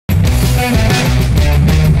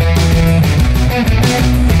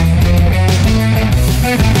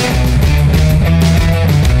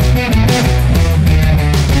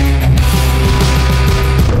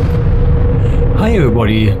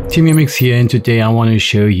everybody, TMX here, and today I want to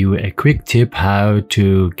show you a quick tip how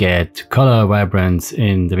to get color vibrance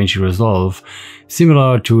in DaVinci Resolve,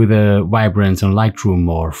 similar to the vibrance in Lightroom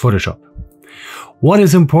or Photoshop. What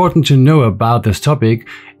is important to know about this topic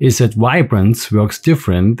is that vibrance works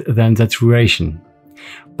different than saturation.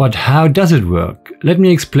 But how does it work? Let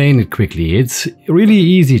me explain it quickly. It's really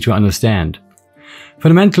easy to understand.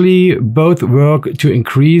 Fundamentally, both work to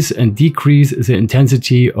increase and decrease the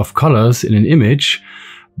intensity of colors in an image,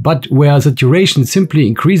 but where saturation simply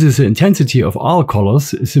increases the intensity of all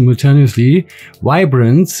colors simultaneously,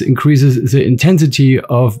 vibrance increases the intensity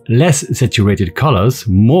of less saturated colors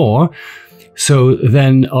more so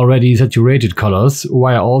than already saturated colors,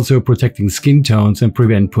 while also protecting skin tones and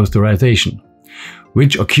prevent posterization,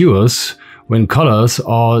 which occurs when colors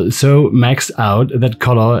are so maxed out that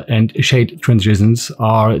color and shade transitions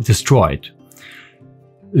are destroyed.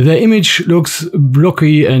 The image looks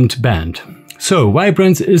blocky and bent. So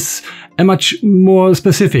vibrance is a much more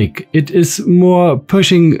specific. It is more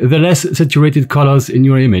pushing the less saturated colors in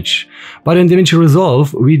your image. But in DaVinci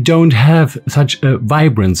Resolve, we don't have such a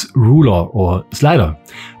vibrance ruler or slider.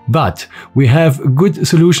 But we have good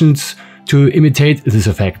solutions to imitate this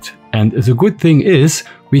effect. And the good thing is,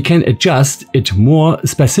 we can adjust it more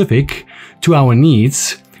specific to our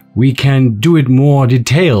needs. We can do it more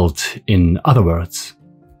detailed, in other words.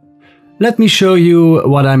 Let me show you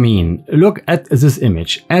what I mean. Look at this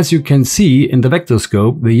image. As you can see in the vector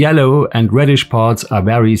scope, the yellow and reddish parts are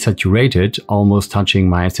very saturated, almost touching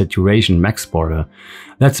my saturation max border.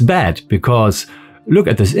 That's bad because look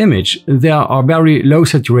at this image. There are very low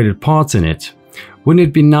saturated parts in it. Wouldn't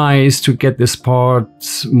it be nice to get these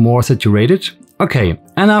parts more saturated? Okay,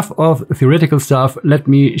 enough of theoretical stuff. Let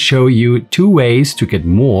me show you two ways to get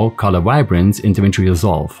more color vibrance in DaVinci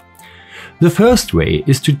Resolve. The first way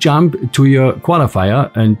is to jump to your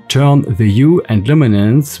qualifier and turn the hue and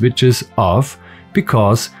luminance switches off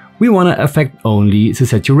because we want to affect only the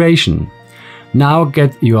saturation. Now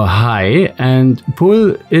get your high and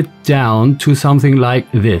pull it down to something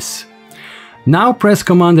like this. Now press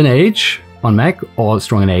Command and H on Mac or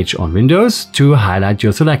Strong and H on Windows to highlight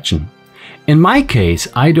your selection. In my case,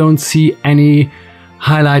 I don't see any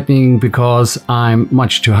highlighting because I'm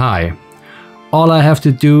much too high. All I have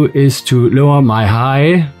to do is to lower my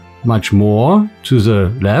high much more to the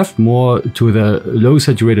left, more to the low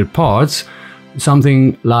saturated parts.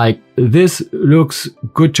 Something like this looks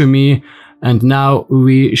good to me. And now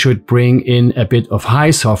we should bring in a bit of high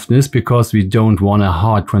softness because we don't want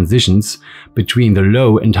hard transitions between the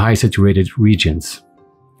low and high saturated regions.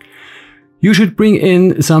 You should bring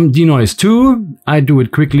in some denoise too. I do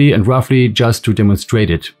it quickly and roughly just to demonstrate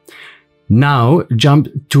it. Now jump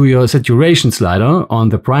to your saturation slider on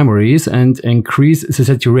the primaries and increase the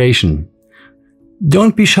saturation.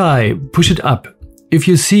 Don't be shy, push it up. If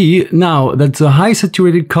you see now that the high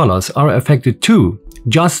saturated colors are affected too,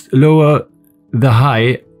 just lower the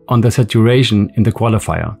high on the saturation in the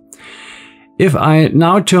qualifier. If I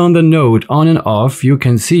now turn the node on and off, you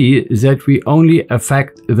can see that we only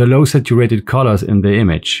affect the low saturated colors in the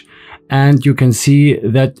image. And you can see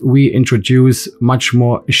that we introduce much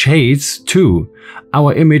more shades too.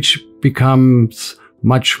 Our image becomes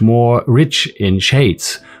much more rich in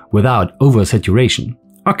shades without oversaturation.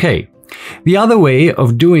 Okay. The other way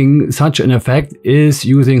of doing such an effect is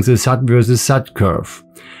using the SAT versus SAT curve.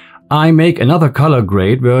 I make another color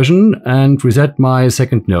grade version and reset my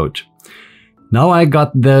second node. Now I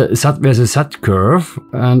got the SAT versus SAT curve,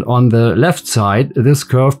 and on the left side this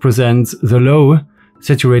curve presents the low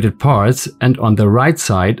saturated parts and on the right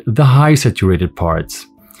side the high saturated parts.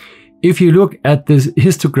 If you look at this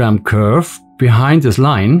histogram curve behind this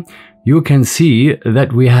line, you can see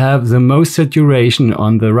that we have the most saturation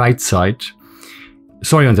on the right side,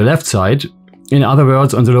 on the left side, in other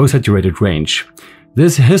words on the low saturated range.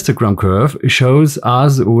 This histogram curve shows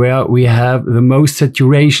us where we have the most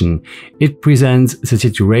saturation. It presents the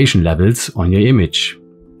saturation levels on your image.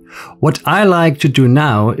 What I like to do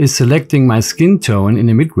now is selecting my skin tone in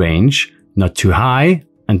the mid-range, not too high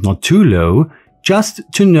and not too low, just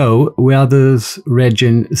to know where this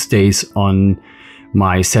region stays on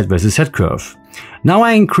my SAT versus SAT curve. Now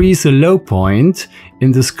I increase the low point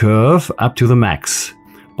in this curve up to the max.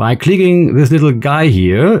 By clicking this little guy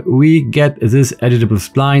here, we get this editable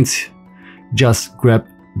splines. Just grab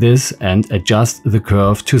this and adjust the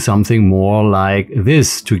curve to something more like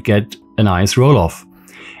this to get a nice roll-off.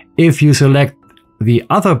 If you select the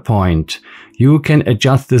other point, you can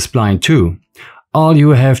adjust the spline too. All you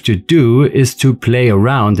have to do is to play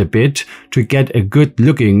around a bit to get a good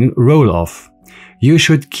looking roll-off. You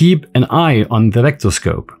should keep an eye on the vector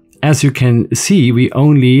scope. as you can see, we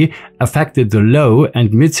only affected the low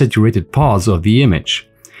and mid-saturated parts of the image.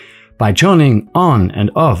 By turning on and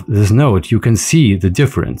off this node, you can see the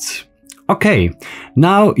difference. Okay,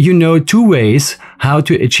 now you know 2 ways how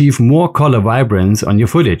to achieve more color vibrance on your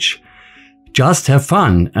footage. Just have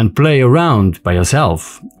fun and play around by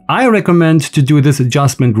yourself. I recommend to do this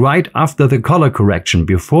adjustment right after the color correction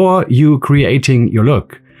before you creating your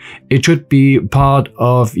look. It should be part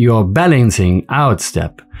of your balancing out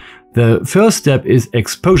step. The first step is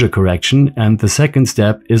exposure correction and the second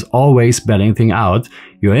step is always balancing out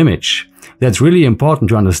your image. That's really important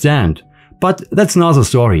to understand, but that's another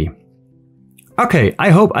story. Okay, I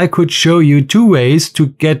hope I could show you 2 ways to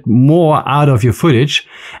get more out of your footage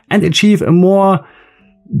and achieve a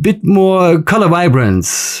bit more color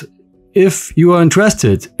vibrance. If you are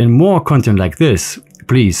interested in more content like this,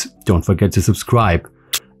 please don't forget to subscribe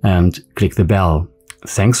and click the bell.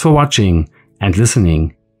 Thanks for watching and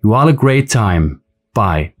listening. You all a great time.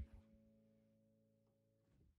 Bye.